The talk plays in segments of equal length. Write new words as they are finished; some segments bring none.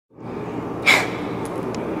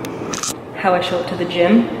how I show up to the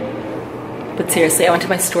gym. But seriously, I went to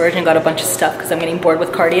my storage and got a bunch of stuff because I'm getting bored with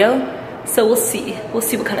cardio. So we'll see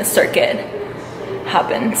what kind of circuit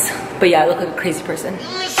happens. But yeah, I look like a crazy person.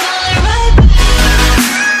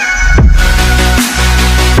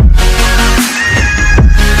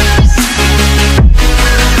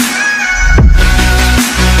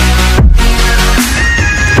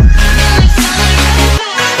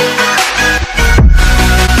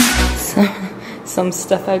 Some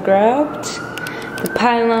stuff I grabbed. The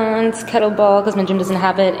pylons, kettlebell, because my gym doesn't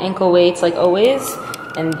have it, ankle weights like always,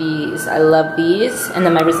 and these. I love these, and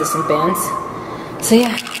then my resistance bands. So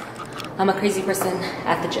yeah, I'm a crazy person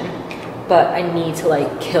at the gym, but I need to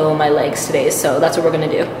like kill my legs today, so that's what we're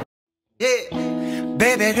gonna do. Yeah,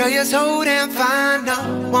 baby girl, you're so damn fine,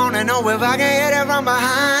 though. Wanna know if I can hit it from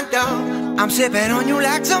behind, though. I'm sipping on you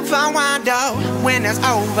like some fine wine, though. When it's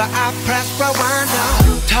over, I press rewind,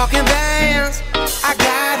 though. Talking bands, I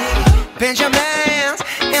got it. Benjamins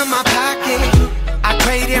in my pocket. I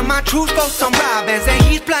traded my truth for some robbers, and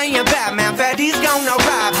he's playing Batman. Freddy's gonna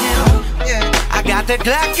rob him. Yeah, I got the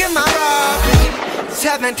Glock in my robbery.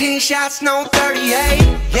 17 shots, no 38.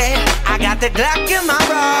 Yeah, I got the Glock in my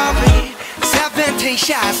robbery. 17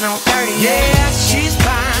 shots, no 38. Yeah, she's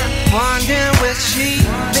fine. Wondering will she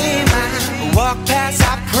be mine? Walk past,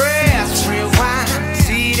 I press rewind.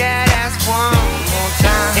 See that ass one more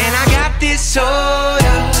time. And I got this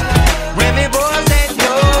soda. Remy boys, they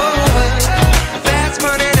know it. Fast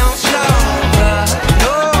money, don't slow, but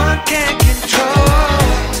no one can control.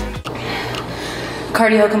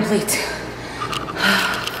 Cardio complete.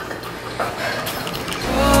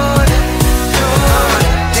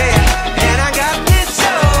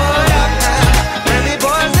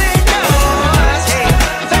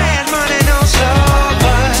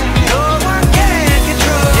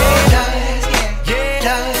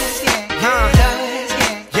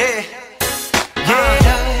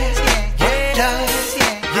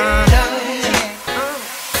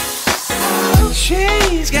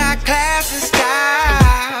 She's got class and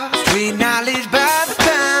style, street knowledge by the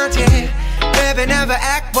pound, yeah. Baby never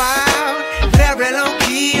act wild, very low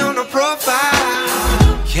key on the profile.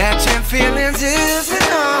 Catching feelings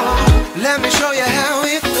isn't all. Let me show you how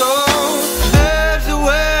it goes. Loves the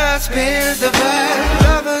word, spins the verb.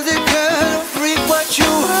 Lovers it good, freak what you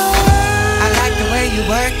are. I like the way you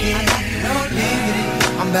work it. No diggity,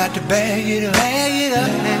 I'm about to bag it up.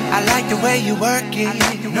 I like the way you work it.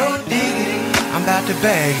 No diggity, I'm about to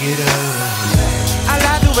bag it up. I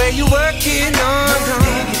like the way you work it, no.